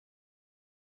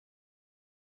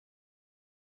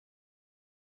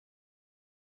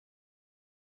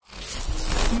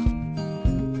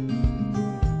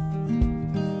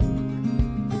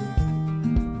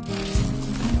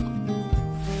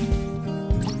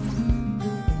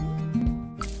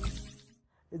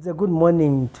It's a good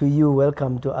morning to you.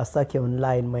 Welcome to Asake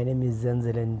Online. My name is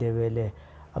Zenzele Ndebele.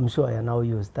 I'm sure I are now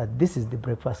used that this is the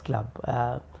Breakfast Club.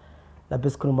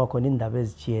 This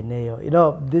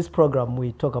program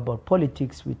we talk about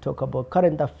politics, we talk about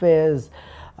current affairs,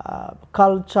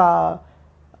 culture,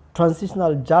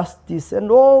 transitional justice,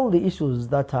 and all the issues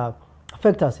that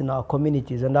affect us in our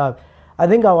communities. And I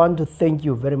think I want to thank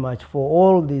you very much for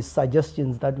all the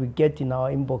suggestions that we get in our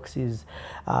inboxes,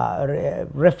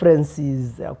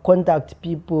 references, contact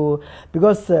people,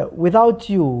 because without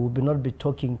you, we will not be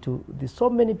talking to so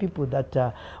many people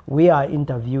that we are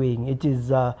interviewing. It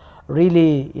is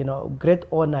really, great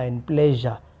honor and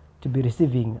pleasure to be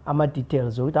receiving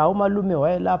details. And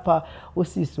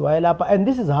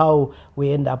this is how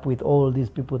we end up with all these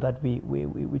people that we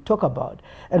talk about.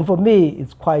 And for me,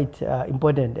 it's quite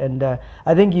important. And I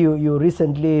think you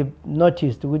recently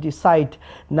noticed which site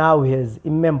now has a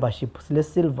membership,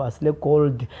 silver,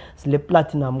 gold,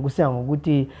 platinum. So I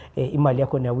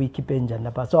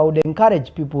would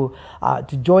encourage people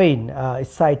to join a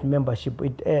site membership.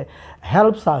 It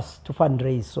helps us to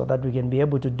fundraise so that we can be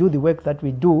able to do the work that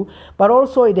we do. But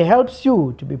also it helps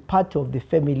you to be part of the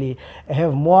family,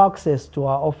 have more access to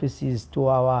our offices, to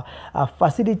our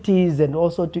facilities, and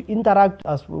also to interact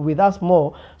with us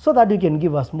more so that you can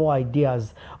give us more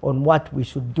ideas on what we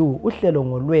should do.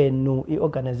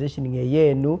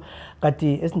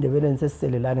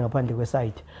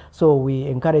 So we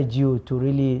encourage you to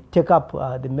really take up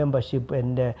the membership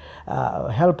and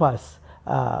help us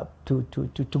to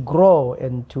grow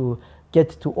and to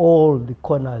get to all the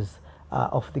corners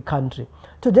of the country.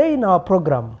 Today in our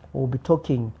program, we'll be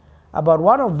talking about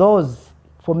one of those,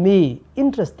 for me,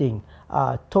 interesting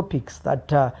topics that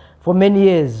for many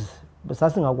years, it's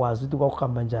linked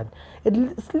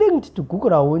to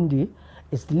Gukuraundi,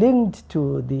 it's linked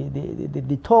to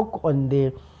the talk on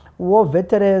the war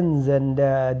veterans and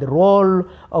the role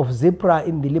of ZPRA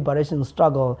in the liberation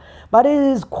struggle. But it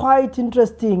is quite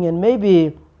interesting and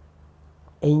maybe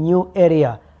a new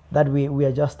area that we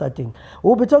are just starting.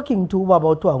 We'll be talking to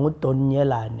about Don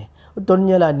Nyelani. Don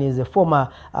Nyelani is a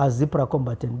former ZPRA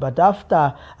combatant, but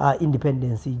after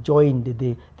independence, he joined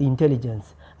the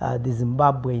intelligence, the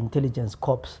Zimbabwe Intelligence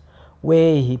Corps,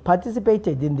 where he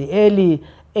participated in the early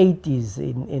 80s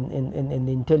in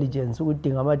the intelligence,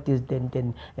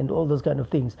 and all those kind of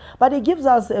things. But it gives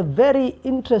us a very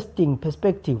interesting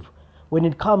perspective when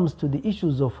it comes to the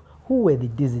issues of who were the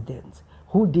dissidents,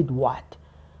 who did what.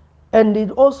 And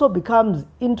it also becomes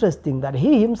interesting that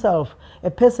he himself, a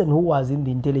person who was in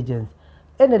the intelligence,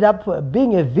 ended up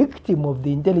being a victim of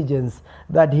the intelligence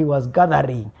that he was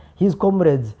gathering. His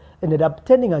comrades ended up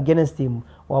turning against him,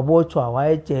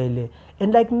 and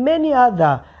like many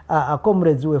other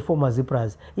comrades who were former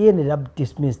ZPRAs, he ended up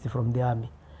dismissed from the army.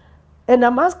 And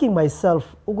I'm asking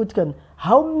myself,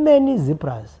 how many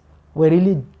ZPRAs were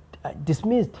really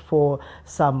dismissed for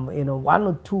some, one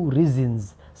or two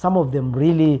reasons? Some of them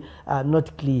really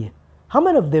not clear. How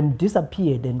many of them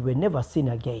disappeared and were never seen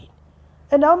again?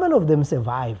 And how many of them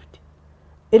survived?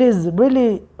 It is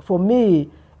really, for me,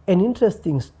 an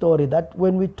interesting story that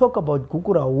when we talk about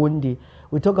Gukuraundi,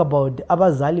 we talk about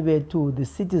Abazali to the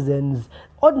citizens,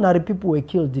 ordinary people were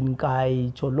killed in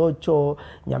Kai, Cholocho,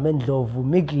 Nyamendlovu,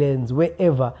 Midlands,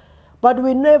 wherever. But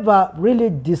we never really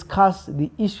discuss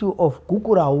the issue of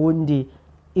Gukuraundi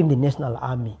in the National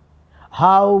Army.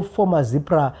 How former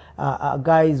ZPRA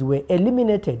guys were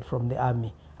eliminated from the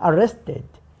army, arrested,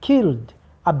 killed,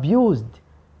 abused,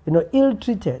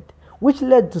 ill-treated, which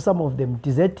led to some of them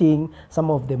deserting,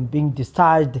 some of them being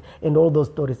discharged, and all those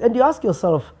stories. And you ask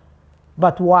yourself,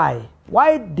 but why?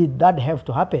 Why did that have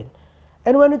to happen?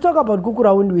 And when we talk about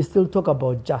Gukuraundi, we still talk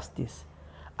about justice.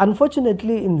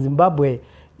 Unfortunately, in Zimbabwe,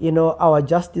 our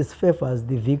justice favors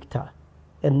the victor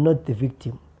and not the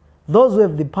victim. Those who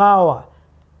have the power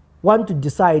want to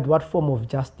decide what form of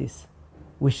justice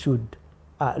we should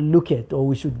look at or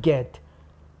we should get.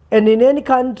 And in any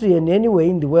country and anywhere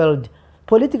in the world,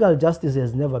 political justice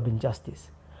has never been justice.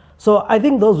 So I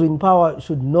think those in power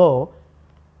should know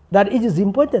that it is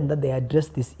important that they address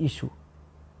this issue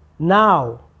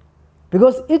now,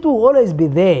 because it will always be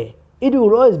there. It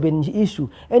will always be an issue.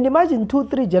 And imagine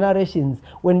 2-3 generations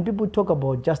when people talk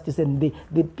about justice and the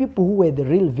people who were the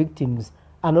real victims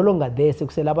are no longer there.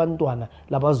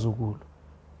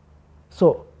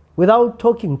 So, without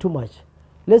talking too much,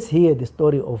 let's hear the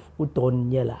story of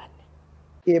Don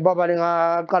Nyelani. Baba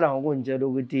ngaqala ngokunjela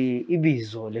ukuthi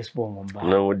ibizo lesibongo mbala.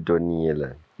 No Don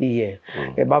Nyelani. Yeah.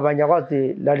 Baba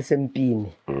nyakwazi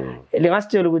lalisempini.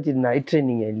 Lingasitshela ukuthi na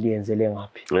i-training eliyenzele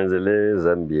ngaphi? Ngenzele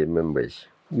Zambia membership.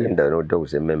 Endaweni okuthiwa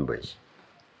kuse membership.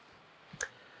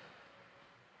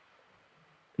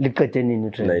 Liqede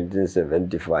nini training?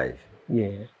 1975.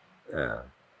 Yeah.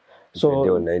 So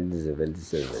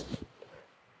 1977.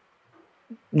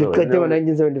 Liqede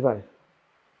 1975.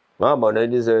 About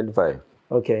 1975.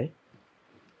 Okay.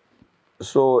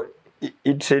 So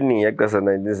i-training yaqasa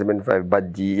 1975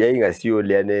 but yayingasiyo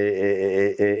leyana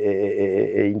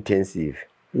intensive.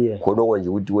 Yeah. Khona konje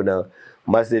ukuthi wona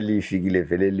mase lifikile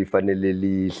vele lifanele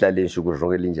lihlale insuku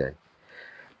zonke linjani.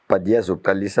 But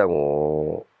yazoqalisa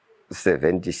ngo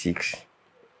 76.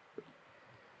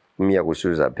 Miya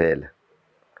kusuza phela.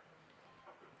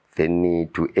 Then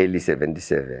to early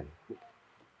 77.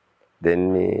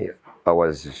 Then I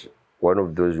was one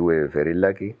of those who were very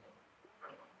lucky.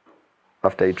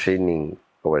 After training,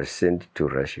 I was sent to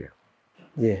Russia.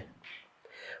 Yeah.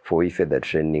 For further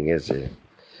training as a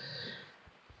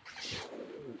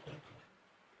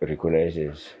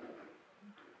reconnaissance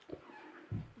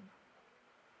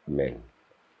man.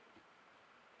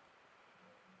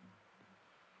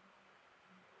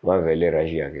 Ngavele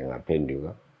Russia ke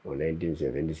ngaphenduka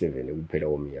ngo-1977 kuphela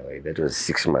komnyaka. That was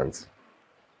 6 months.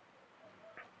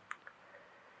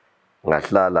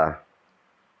 Ngahlala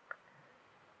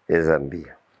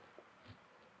eZambia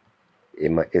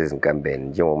ezinkambeni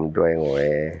njengomuntu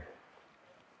wayengowe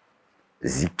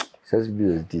Zik.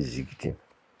 Sasibiza ukuthi Zik thina.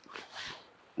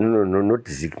 No, not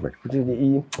Zik man.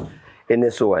 Kuthi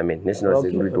NSO, I mean National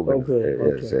Security Organization.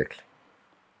 Okay. Exactly.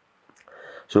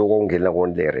 So kungena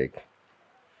konlerek.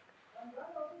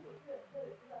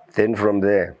 Then from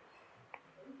there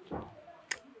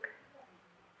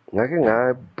ngake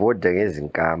ngabhoda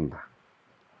ngezinkamba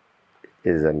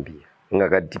eZambia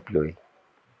ngaka deploy.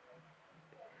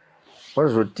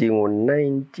 Wazothi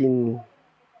ngo-19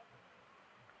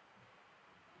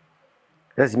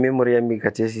 that's memory yami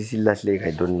khathesi silahleka.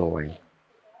 I don't know why.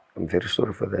 I'm very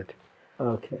sorry for that.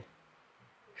 Okay.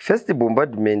 First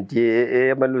bombardment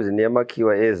eyamaluzini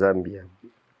yamakhiwa eZambia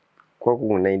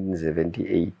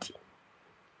kwakungu-1978.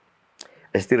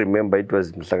 I still remember it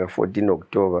was mhlaka 14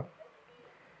 October.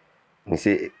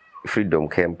 Ngise Freedom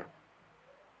Camp.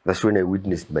 That's when I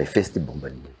witnessed my first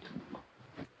bombardment,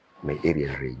 my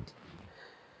aerial raid.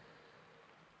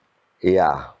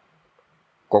 Yeah,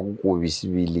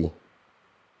 kwakukuvisibili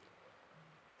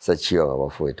sachiwa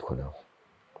ngabafowethu khona.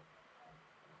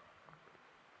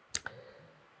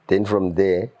 Then from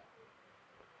there,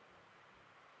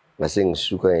 ngase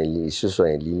ngisuka ngisuswa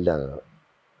ngelilanga.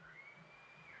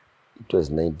 It was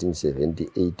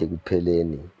 1978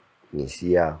 ekupheleni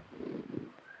ngisiya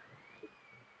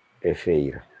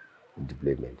eFeira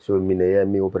deployment. So mina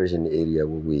yami operation area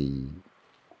kuyi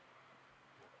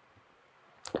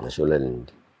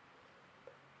Mashonaland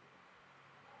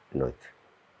North.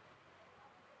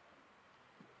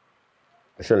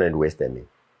 Mashonaland West, I mean.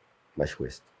 Much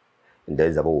West. And there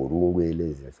is about Urungwe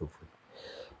and so forth.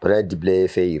 But I deploy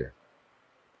eFeira.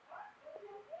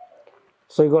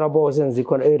 So you got a boss and the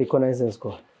reconnaissance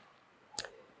squad?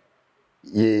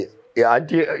 Yeah,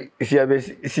 until if you have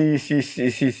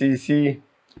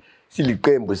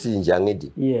liqembu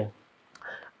sinjangedi. Yeah.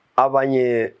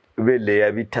 Abanye vele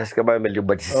yabitask abamele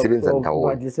but sisebenza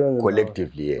ndawonye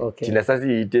collectively. Okay. Thina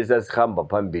sasiyithe sasihamba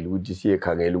phambili ukuthi siye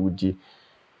khangela ukuthi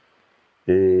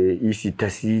isitha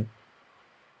si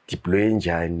deploy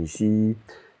njani, si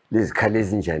lezikhali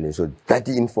ezinjani. So that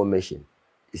information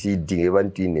siyidinga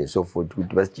ebantwini and so forth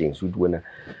ukuthi basitshengise ukuthi wena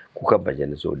kukhamba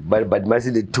njani. So but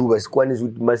masile thuba sikwanisa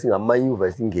ukuthi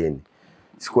masingamanyuva singene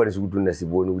sikwanisa ukuthi una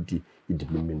sibone ukuthi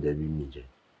i-deployment yabimi njani.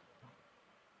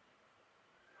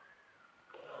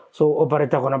 So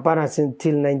operator kona pana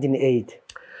until 1980.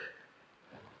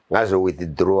 Ngazo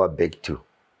withdraw back to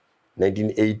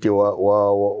 1980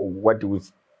 what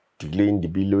was declaring the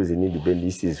billows and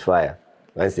independent ceasefire.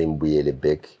 Ngase ngibuyele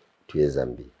back to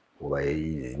eZambia. Ngoba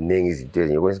izinengi izinto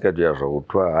ngesikhathi uyazwa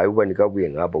kuthiwa hayi uba nikabuye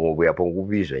ngapha ngoba uyaphonga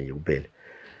ukubizwa nje kuphela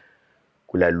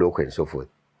kula lokho and so forth.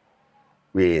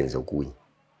 Uyenza kunye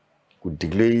ku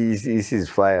declare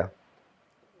ceasefire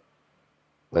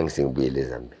ngase ngibuyele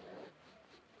eZambia.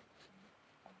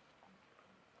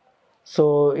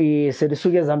 So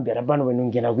selisuke eZambia abantu wena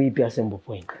ungena kuyiphi yasembo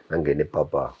point? Angene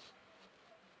Papa.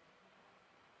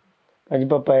 Kanti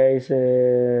Papa is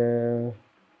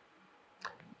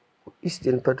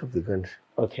Eastern part of the country.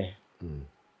 Okay.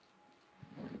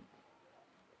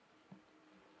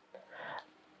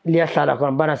 Liyahlala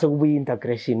khona bana sekubuya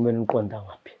integration wena uqonda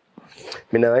ngaphi?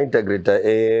 Mina nga-integrata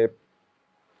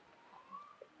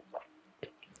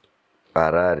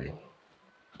Harare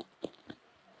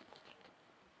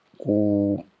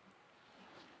ku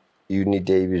unit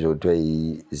eyibizwa kuthiwa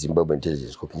yi-Zimbabwe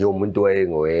Intelligence Corps njengomuntu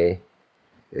wayengowe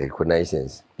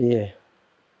reconnaissance. Yeah.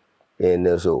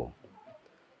 NSO.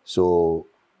 So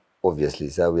obviously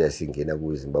sabuya singena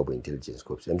ku Zimbabwe Intelligence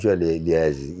Corps. I'm sure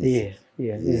liyazi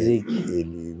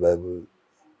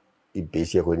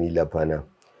ibase yakhona ilaphana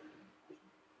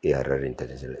eHarare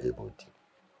International Airport.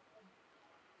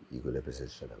 Yiko lapho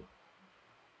sesihlala.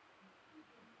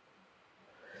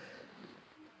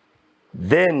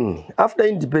 Then after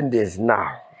independence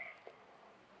now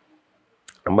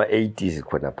ama 80s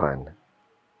khona phana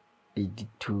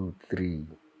 82 3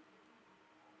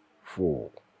 4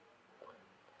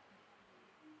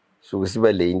 so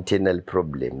kusiba le internal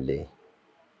problem le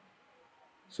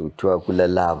so kuthiwa kula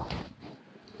lava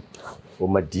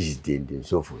oma dissident and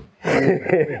so forth.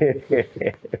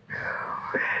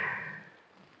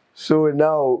 So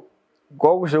now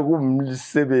kwakusho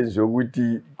kumsebenzi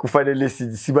ukuthi kufanele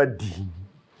sibadini.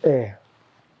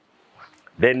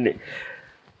 Then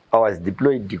I was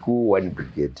deployed to 1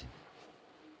 brigade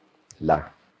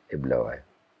la eBulawayo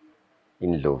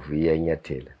in Ndlovu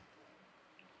Nyathela.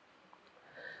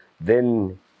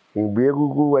 Then ngibuye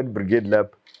ku 1 brigade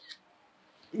lapha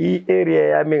area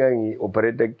yami ngangi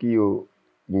operator kiyo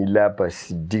ngilapha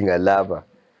sidinga laba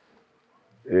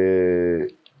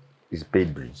is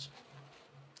paid bridge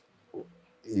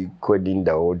ikhona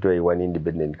indawo othiwa one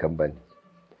independent company.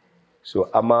 So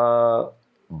ama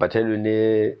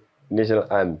battalion National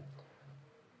Army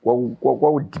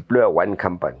would deploy one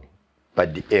company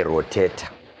but a rotator.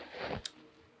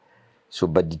 So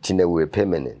but the thing we were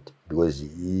permanent because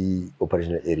the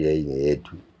operational area in had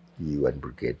to 1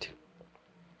 brigade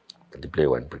deploy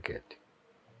 1 brigade.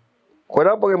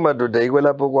 Khonapho ke madoda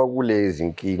ikwelapho kwakulezi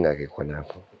inkinga ke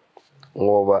khonapho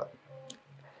ngoba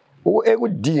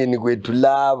ekudingeni kwethu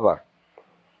lava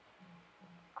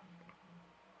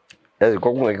yazi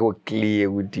kwakungekho clear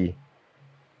ukuthi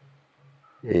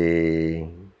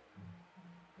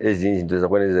ezinye izinto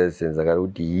zakhona ezisenzakala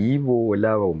ukuthi yibo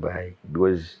lava kumbe hayi,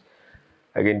 because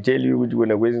I can tell you ukuthi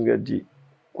kona kwezinkathi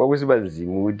kwakusiba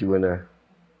nzima ukuthi kona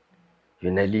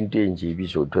yona linto enje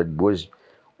ibizothiwa because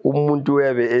umuntu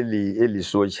uyabe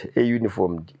elisotsha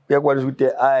uniformed uyakwazi ukuthi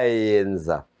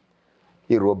ayenza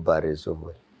irobbery so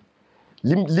forth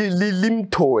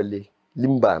limthole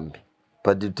limbambe,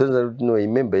 but it turns out no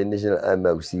remember National Army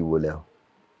akusiwo lawo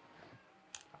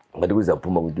ngathi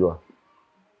kuzaphuma kuthiwa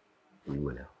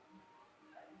yiwo lawo.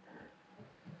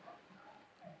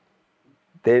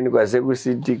 Then kwase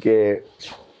kusithi ke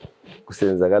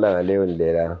kusenzakala ngaleyo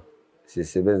ndlela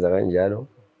sisebenza kanjalo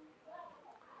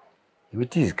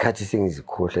ukuthi izikhathi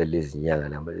sengizikhohla lezi nyanga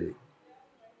namba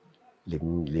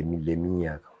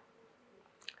leminyaka,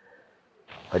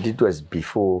 but it was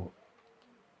before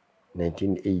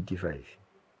 1985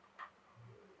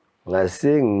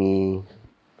 ngase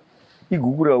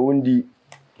igugura undi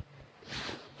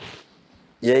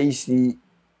yaisi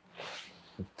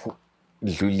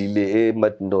dlulile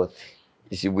eMat North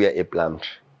isibuya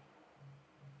ePlumtree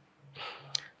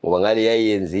ngoba ngale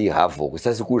yayenza ihalf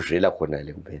kusasikushela khona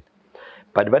le mpela,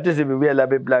 but bathe sebebuya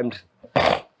lapha ePlumtree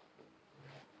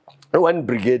 1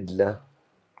 brigade la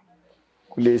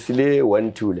kulesile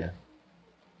 1-2 la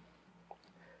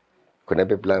khona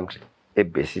ePlumtree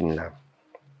ebhesini la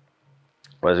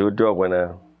wazi kuthiwa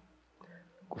khona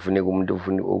kufuneka umuntu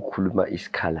ufuna ukukhuluma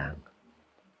isikhalanga.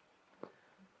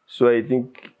 So I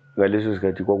think ngaleso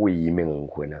sikhathi kwakuyimi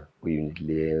engikhona ku-unit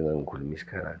le engangikhuluma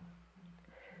isikhalanga.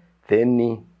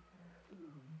 Then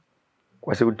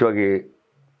kwase kuthiwa ke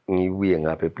ngibuye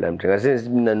ngapha ePlumtree ngasenze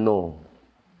mina no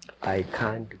I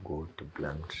can't go to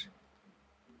Plumtree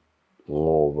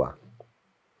ngoba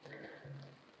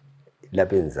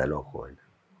lapha enzalwa khona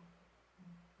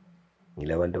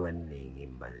ngilabantu abaningi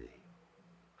imbazi.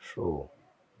 So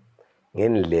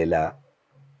ngendlela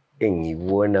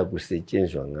engibona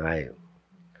kusetshenzwa ngayo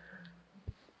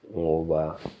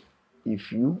ngoba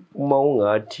if you uma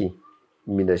ungathi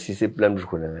mina sisePlumtree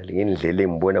khona ngale ngendlela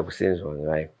engibona kusenzwa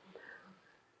ngayo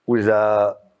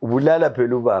uza ubulala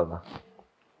phela ubaba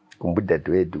kumbe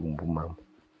udadewethu kumbe umama.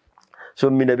 So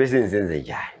mina bese ngizenze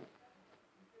njani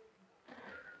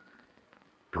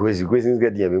because kwesinye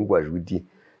isikhathi ngiyabe ngikwazi ukuthi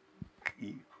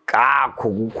kakho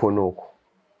kukhonokho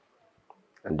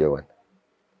andiyabona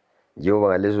njengoba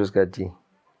ngaleso sikhathi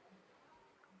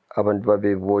abantu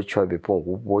babebotshwa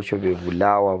bephonga ukubotshwa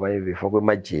bebulawa abanye befakwe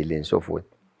emajele and so forth.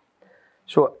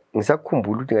 So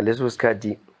ngisakhumbula ukuthi ngaleso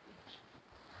sikhathi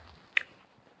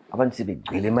abantu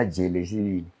sebegcwele emajele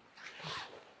sibili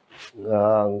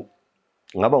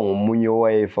ngaba ngomunye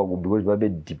owayefa because babe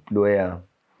deployer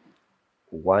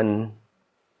 1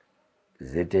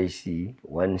 ZAC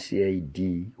 1 CID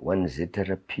 1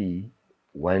 ZPRA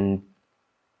 1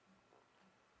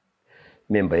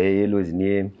 member yellows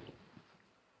near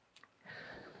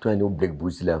trying to black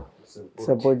boots la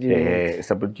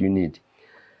support unit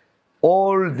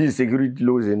all these security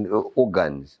laws and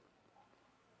organs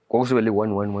kwakusukele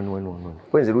 1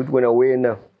 kwenzela ukuthi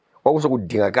wena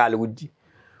kwakusokudingakala ukuthi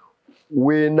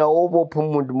wena obopha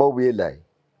umuntu mawubuye la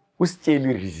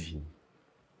usitshele ireason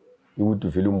ukuthi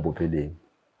uvele umbopheleni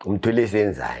umthole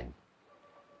senzani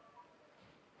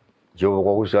njengoba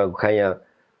kwakusakhanya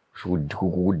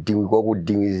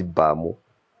kwakudinga izibhamu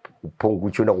uphonga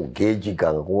utshona kugeji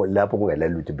ganga lapho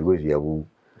kungalalutho because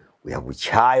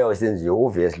uyabuchaya wasenziwe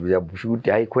obviously uyabusha ukuthi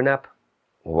hayi khonapha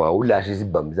ngoba ulashe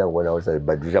isibhamu sangona usazi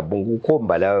but uyabonga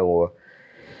ukhomba lawe ngoba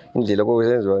indlela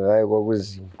kwakusenziwa ngayo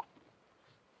kwakuzima.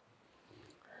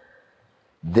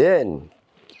 Then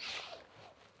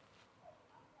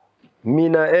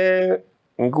mina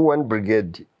ngu-1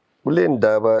 brigade kule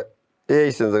ndaba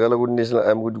eyayisenzakala ku-National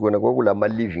Army ukuthi kona kwakulama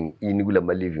living in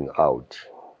kulama living out.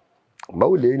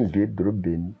 Mawule indlu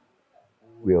edorobheni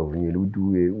uyavunyelwa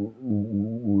ukuthi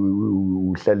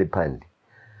uhlale phandle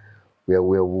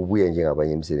uyabuya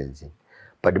njengabanye emsebenzini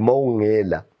but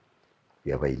mawungela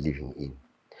uyaba living in.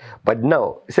 But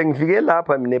now sengifike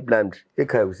lapha mina ePlant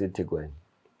ekhaya kuseThekwani.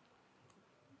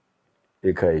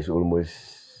 Ekhaya is almost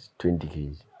 20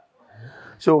 kg.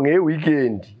 So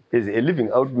nge-weekend as a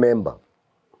living out member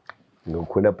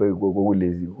ngokhona phe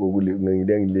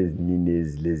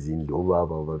ngilezi lezindlu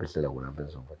obaba ababehlala khona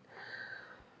phansi lapha.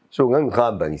 So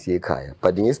ngangihamba ngisiya ekhaya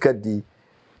but ngesikhathi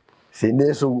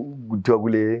seneso kuthiwa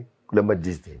kulama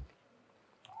distance.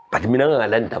 But mina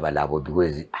ngangalandaba labo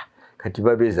because khathi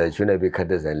babeza tshona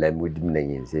bekhathazana lami ukuthi mina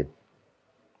ngiyenzeni.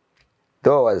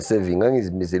 Though I was saving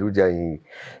ngangizimisela ukuthi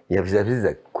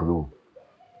ngiyafisa ukukhuluma.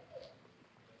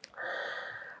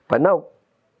 But now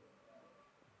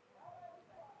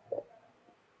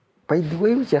by the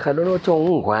way ujaha lona othi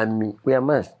ungwami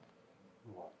uyamazi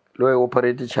lo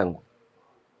operate changu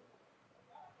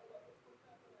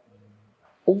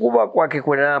ukuba kwakhe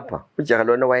khona lapha ujaha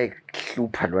lona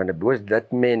wayehlupha lona because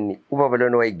that man ubaba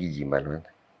lona wayegijima lona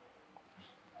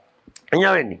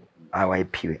enyaweni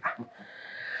awayiphiwe.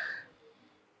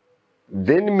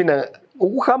 Then mina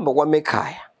ukuhamba kwami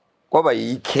ekhaya kwaba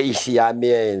yicase yami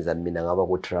eyenza mina ngaba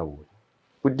ku travel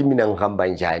ukuthi mina ngihamba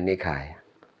njani ekhaya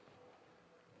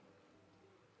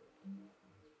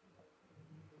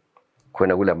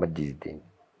khona kulama distance.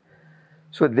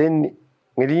 So then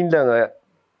ngilindanga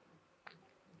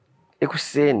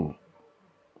ekuseni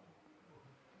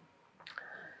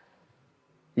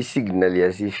isignal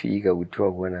yasifika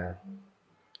kuthiwa bona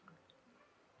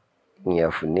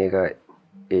ngiyafuneka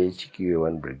HQ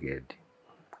 1 brigade.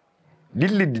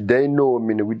 Little did I know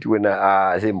mina ukuthi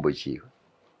wena sembochiwe.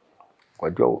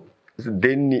 Kwathiwa so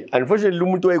then unfortunately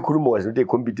umuntu wayekhuluma was not a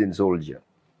competent soldier.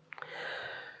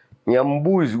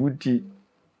 Ngiyambuza ukuthi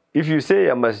if you say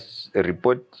I must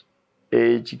report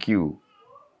HQ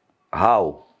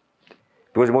how?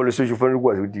 Because mawule social fund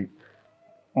ukwazi ukuthi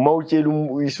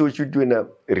mawutshela isotsha ukuthi wena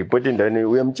report endaweni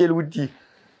uyamtshela ukuthi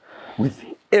with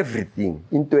everything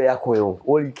into yakho yonke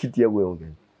all kit yakho yonke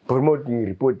promote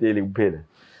report ele kuphela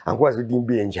angikwazi ukuthi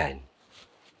imbiye njani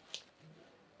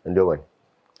ndobani.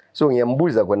 So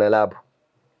ngiyambuza khona lapho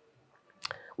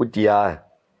uthi ya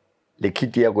le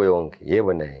kit yakho yonke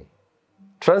yebo naye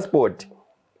transport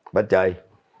but hayi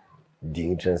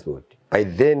ding transport. By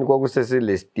then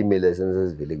kwakusesele stimela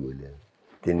sensizivele kule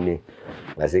then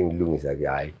ngase ngilungisa ke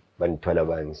hayi banithwala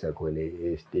bangisa khona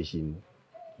e-station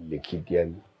le kit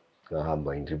yami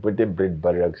ngahamba in reported bread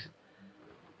barracks.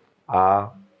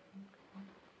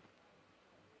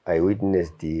 I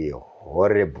witnessed a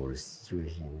horrible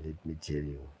situation, let me tell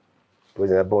you.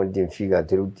 Because about in figure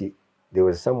there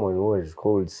was someone who was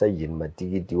called Sergeant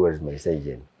Matikiti, who was my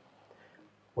sergeant.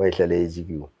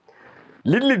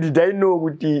 Little did I know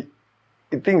ukuthi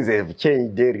things have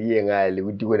changed there ngali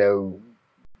ukuthi wena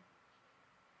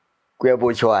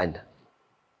kuyabochwana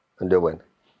ndobona.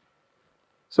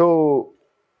 So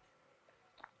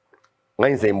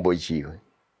ngayizembochiwe.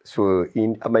 So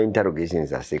in ama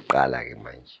interrogations aseqala ke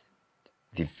manje.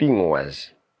 The thing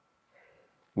was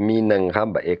mina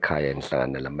ngihamba ekhaya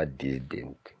ngihlangana lama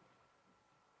dissident.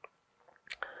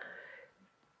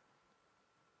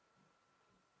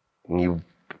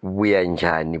 Ngibuya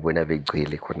njani bona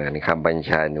begcwele khona ngihamba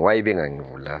njani waye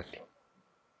bengangivulali.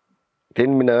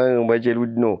 Then mina ngibatshela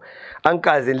ukuthi no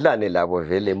angikaze ndlane labo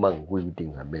vele mangikuyi ukuthi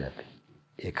ngihambe lapha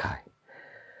ekhaya.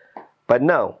 But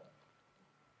now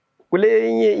kule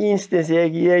enye instance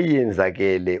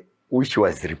yayenzakele which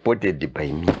was reported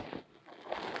by me.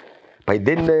 By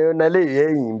then yona le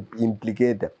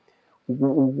implicator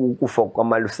ukufa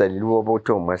kwamalusali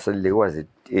Thomas le was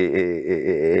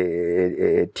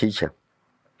a teacher.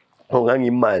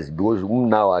 Ongangimazi because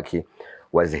umna wakhe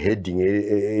was heading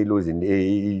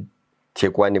elozini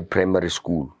Thekwani primary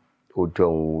school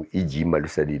uthiwa ijima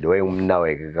lusalile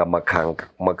wayengumnaweke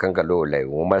kamakhanka lowo layo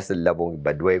ngomasela bonke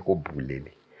but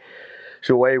wayekobhulele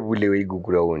so wayebulewe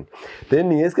igugu rawundi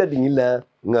then ngesikhathi ngila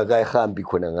ngingakayihambi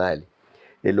khona ngale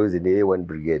elozini e1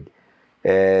 brigade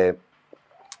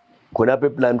khonapha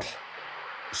eplant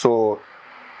so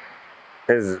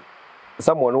as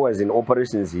someone who was in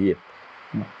operations here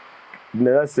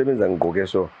ngisebenza ngigqoke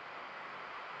so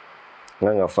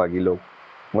ngangafaki lokho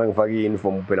ngangifaki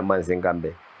uniform kuphela manje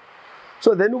enkambe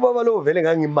so then ubaba lo vele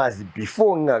ngangimazi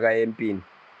before ngingakaye empini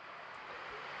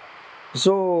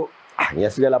so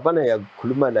ngiyafika lapha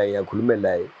ngiyakhuluma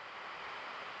naye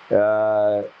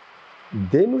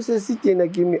then usesitshena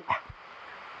kimi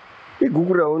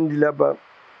igugu rawundi lapha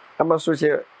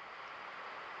amasosha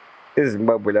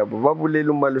eZimbabwe lapho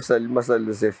babulela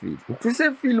uMalusali sefile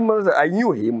usefile uMalusali. I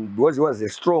knew him because he was a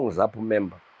strong ZAPU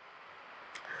member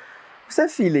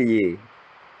usefile ye.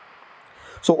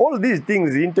 So all these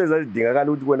things into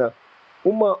ezidingakala ukuthi kona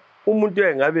uma umuntu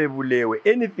engabe ebulewe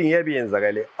anything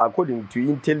yabiyenzakale according to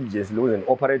intelligence laws and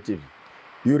operative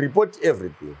you report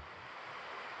everything.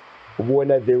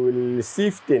 Ubona they will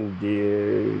sift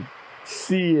and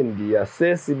see and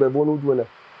assess bebona ukuthi wona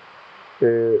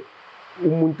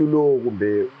umuntu lo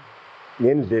kumbe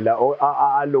ngendlela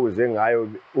aloze ngayo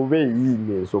ube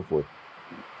yini and so forth.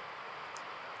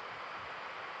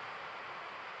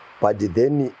 But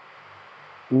then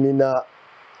mina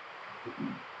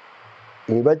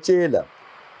ngibatshela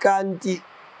kanti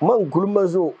mangikhuluma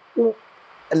so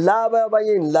laba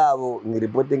abanye ngilabo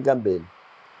ngireport enkambeni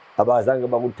abazange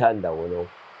bakuthanda wona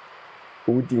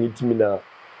ukuthi ngithi mina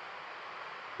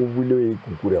ubulewe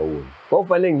igugu rawundi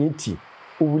kwafanele ngithi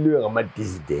ubulewe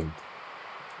ngama-dissident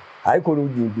hayi khona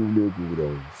ukuthi ubulewe igugu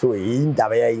rawundi so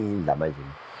yindaba yayingidla manje.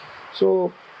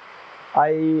 So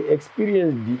I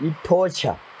experienced the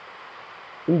torture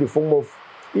in the form of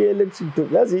electric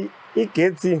torture. Yazi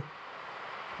igetsi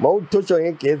mawuthotsha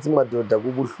ngegetsi madoda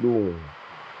kubuhlungu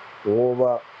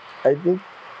ngoba I think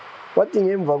wathi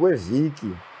ngemva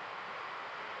kweviki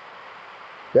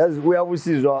yazi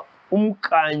uyabusizwa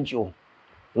umkantsho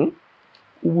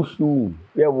ubuhlungu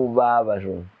uyabubaba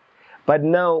so but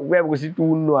now kuyabe kusithi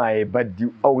unwaye but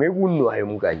awungeke unwaye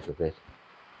umkantsho phela.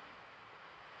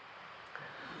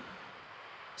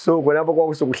 So khonapho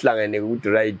kwakusokuhlangane ukuthi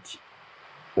right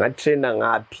ngatraina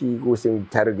ngaphi kuse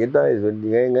ngitargeta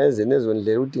ngeze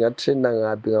nezondlela ukuthi ngatraina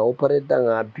ngaphi ngaoperate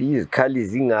ngaphi izikhali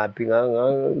zingaphi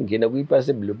ngangena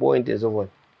kwi-passable point and so forth.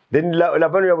 Then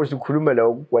lapha uyabe usikhuluma la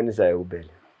ukukwanisayo kuphela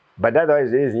but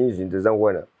otherwise ezinye izinto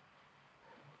zangibona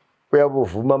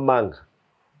uyabuvuma manga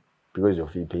because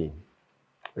of ipain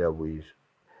uyabuyiswa.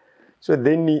 So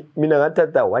then mina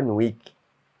ngathatha 1 week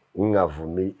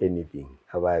ngingavumi anything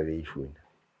abayifuna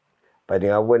but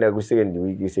ngabona ku second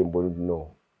week sembona ukuthi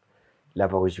no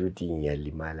lapha kusho ukuthi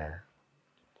ngiyalimala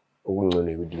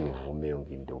okungcono ukuthi ngivume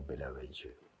yonke into obela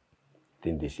nje.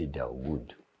 Then they said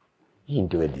good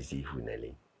into edisifuna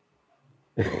le.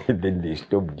 Then they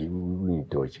stopped doing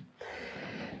torture.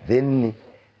 Then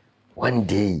one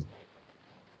day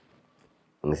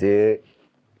ngise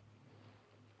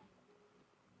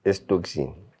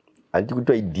estoxin anti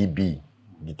kuthiwa i-DB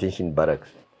detention barracks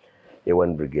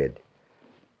e1 brigade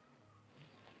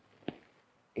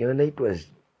yona it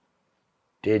was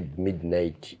dead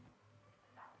midnight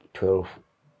 12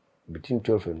 between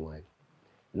 12 and 1.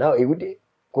 Now ikuthi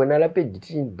khona lapha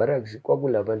e-detention barracks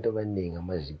kwakulabantu abaningi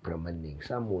ama-ZPRA amaningi,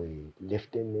 some were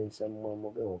lieutenant, some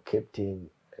were captain.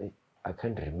 I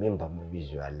can't remember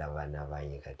amabizo alabana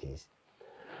abanye khathesi.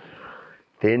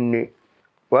 Then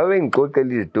wabe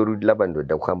ngixoxela izitori ukuthi laba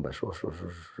ndoda kuhamba so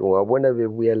ungabona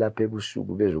bebuya lapha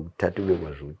ebusuku bezokuthatha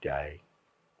bekwazi ukuthi hayi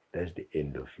that's the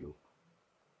end of you.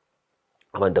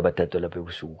 Abantu abathatha lapha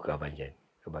ebusuku kabanjani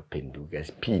abaphenduka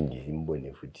asiphindi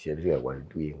simbone futhi siyafika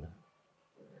kwalutwinga.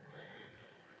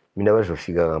 Mina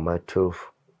bazofika ngama-12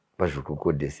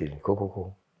 bazokukodesela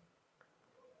kokoko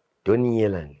Don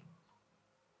Nyelani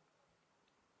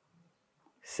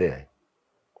se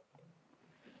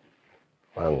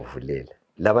bangivulela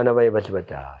labana baye bathi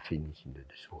finish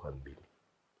indoda sokuhambile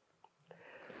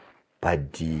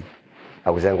but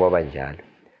akuzange kwaba njalo.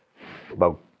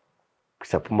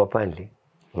 Saphuma phandle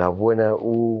ngabona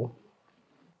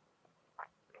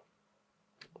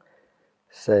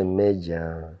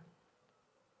Major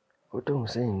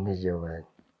Major bani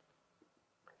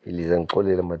iliza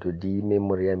ngixolela madoda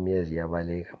imemory yami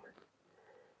yaziyabaleka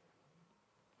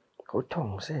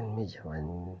Major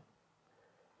bani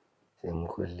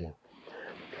semkhulile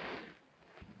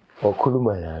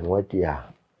wakhuluma nami wathi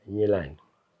ya Nyelani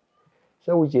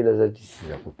sawutshela sathi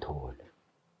siza kuthola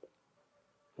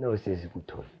nawe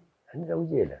sezikuthola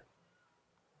anizakutshela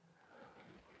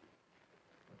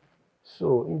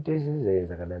So into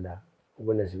ezizenzakalala la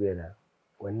ubona sibe la,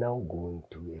 we're now going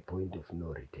to a point of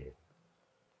no return.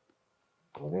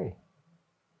 Okay.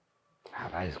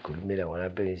 Abazikhulumela ngona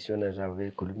pensiona zabo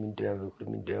ekhuluma into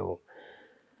yabo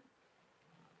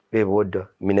bebodwa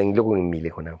mina ngiloko ngimile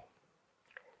khona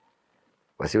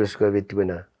wase suka bethi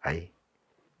wena hayi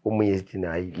umunye sithi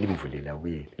hayi limvulela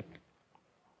buyele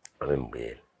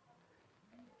abembuyela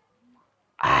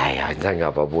hayi azange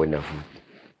ababona futhi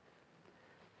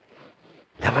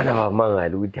labana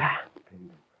bamangala ukuthi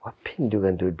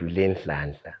waphinduka ndodule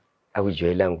enhlanhla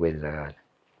akujwayelanga kwenzakala.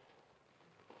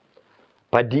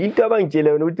 But into abangitshela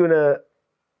yona ukuthi wena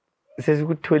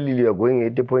sesikutholile, you are going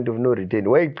at the point of no return,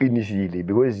 wayiqinisile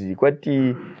because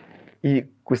kwathi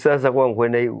kusasa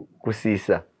kwangkhona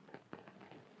kusisa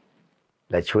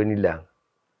latshona ilanga.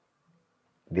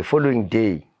 The following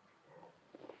day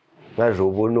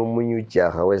ngazobona omunye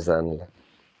ujaha wezandla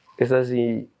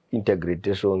esasi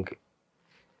integrate sonke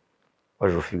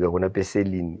wazofika khona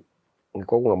peselini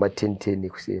ngokungama 10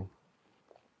 ekuseni.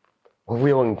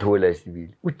 Wabuye wangithola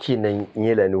isibili uthina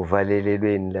Nyelani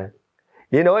uvalelelweni la,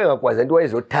 yena wayengakwazi into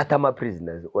wayezothatha ama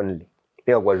prisoners only,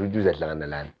 engakwazi ukuthi uzahlangana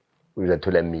lana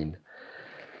uzathola mina.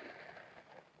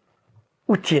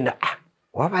 Uthina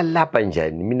wabalapha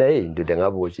njani mina indoda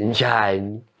ngabotshe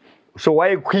njani. So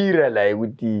wayekhwira la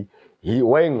ukuthi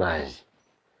wayengazi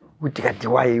ukuthi kade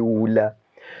wayeula,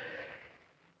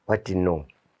 wathi no.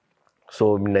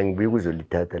 So mina ngibuye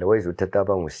kuzolithatha la, wayezothatha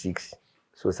abangu 6,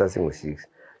 so sasingu 6.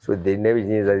 So they never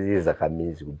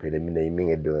izakhamizi kuphela mina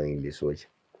imingedonga ngilisotsha.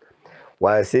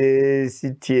 Wase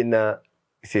sithina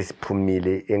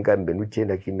sesiphumile enkambeni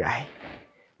uthina kimi hayi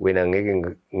wena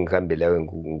ngeke ngihambe lawe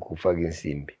ngikufaka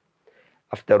insimbi.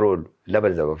 After all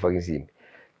laba zabafaka insimbi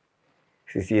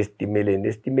sisi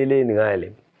estimeleni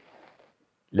ngale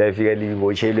la fika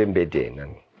libotshelwe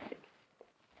embedeni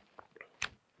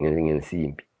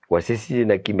ngensimbi. Wase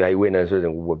sithina kimi hayi wena soze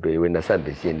ngikubophe wena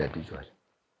sambe siye nathi utshwala.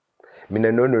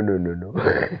 Mina no.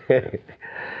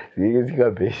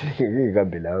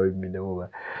 Ngikambe lawe mina ngoba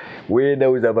wena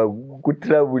uzaba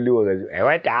kutravel kazi.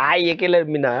 Wathi hayi yekela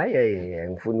mina hayi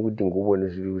ngifuna ukuthi ngikubone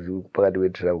uphakathi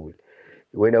kwetravel.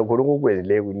 Wena khona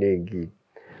ukwenzileyo kunengi.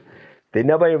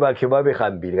 Then abanye bakhe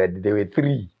babehambile kanti they were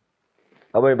 3.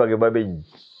 Abanye bakhe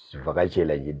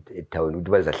babevakatshela nje etown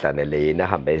ukuthi bazahlana le yena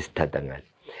ahamba esithatha ngale.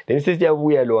 Then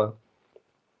sesiyabuya lo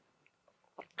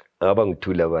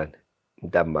abangithula bana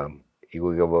ntambama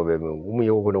ikuke babe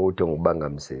umunye ubona ukuthi ngubanga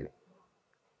msele.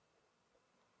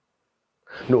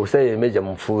 No say Major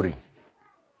Mfuri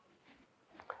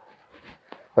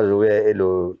azoya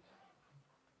elo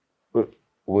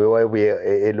wewabuye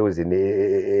elozini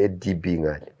eDB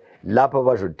ngale lapha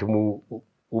bazothuma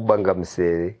ubanga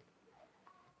msele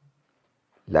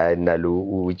la nalo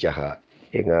ujaha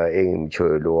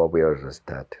engimtshoyo lo wabuya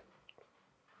uzosithatha.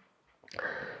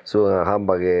 So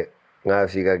ngahamba ke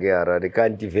ngafika ke Harare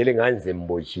kanti vele nganze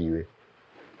mbotshiwe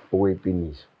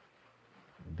okuyiqiniso.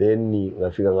 Then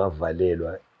ngafika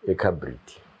ngavalelwa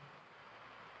eKhabrit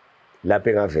lapha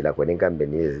engavela khona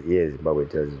enkambeni yeZimbabwe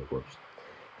Transport.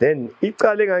 Then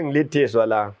icala engangiletheswa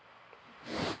la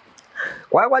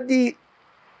kwathi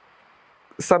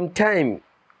sometime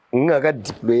ngingaka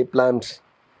deploy plans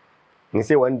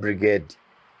ngise 1 brigade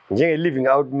njenge living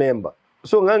out member.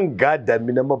 So ngangigada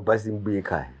mina amabhasi ngibuye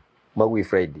ekhaya makuyi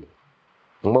Friday.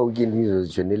 Ngoma weekend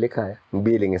ngizozitshonela ekhaya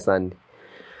ngibuyele ngeSunday.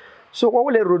 So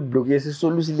kwakule roadblock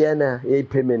yesisolusi liyana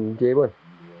permanent yayibona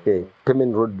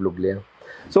permanent roadblock leya.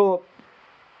 So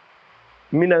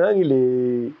mina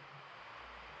ngangile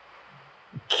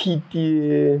kit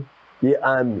ye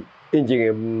army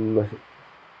enjenge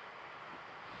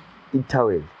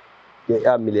itowel ye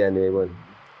army liyana yayibona.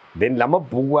 Then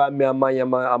lamabhuku ami amanye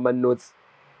ama notes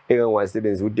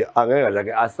engangwasebenza ukuthi angeke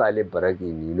zake asale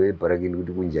ebharakini ebharakini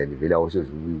ukuthi kunjani vele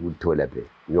awusoze ukuthola phela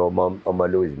noma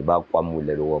amalozini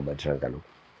bakwamula lokho amatranka lokho.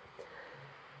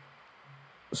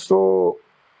 So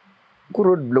ku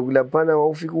roadblock laphana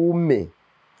wawufika ume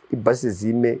ibhasi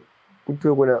zime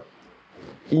kuthiwe kona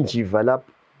injiva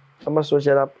lapha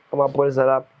amasosha lapha amapolisa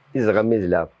lapha izakhamizi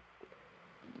lapha.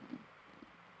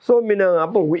 So mina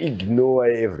ngapha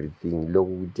ngu-ignore everything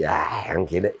lokho ukuthi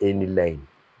angena any line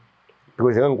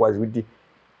because ngangikwazi ukuthi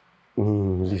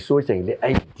lisosha ngile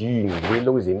ID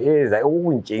ngilokuzini eza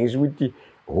ukungitshengisa ukuthi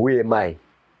who am I.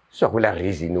 So akula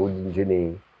reason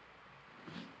ukuthi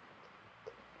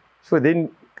so then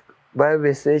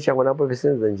babesearcha khona lapho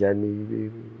besenza njani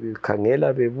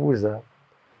bekhangela bebuza.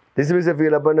 Lesibesefika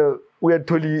lapha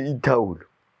uyathola ithawulo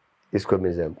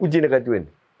esikhomeni sami. Uthini kanti wena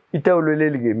ithawulo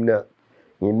leli ke mina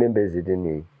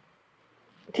ngimembezele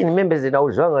thini members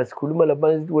awuzwanga sikhuluma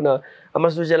lapha sibona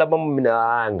ama-social abami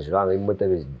mina angizwanga imoto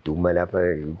beziduma lapha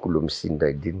kulo msindo.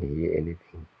 I didn't hear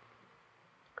anything.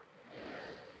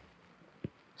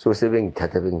 So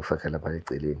sebengithatha bengifaka lapha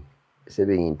eceleni,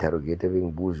 sebengi-interrogate,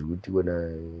 bengibuza ukuthi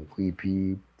kona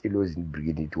kuyiphi ilozini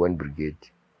brigade, 1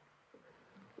 brigade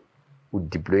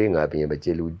udeploye ngaphi,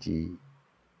 ngiyabatshela ukuthi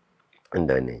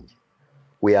endaweni nje.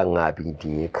 Uya ngaphi? Ngithi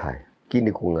ngekhaya.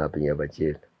 Kini kungaphi?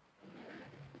 Ngiyabatshela.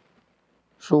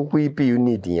 So kuyiphi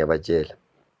unit? Ngiyabatshela.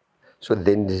 So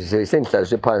then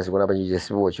sengihlaliswe phansi bona nje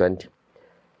sibotshwa nti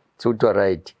so to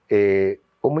right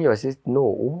omunye wasithi no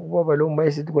ubaba lo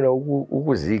mayesithi kona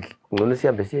ukuziki ngcono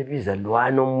sihambe siyebiza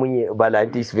lwana omunye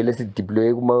balanti isivele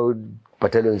sideploye kuma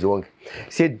battalions wonke,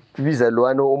 siyebiza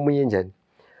lwana omunye njani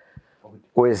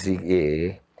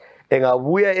weziki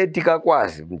engabuya ethi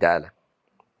kakwazi mdala,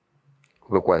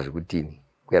 ubekwazi ukuthini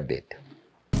kuyabetha.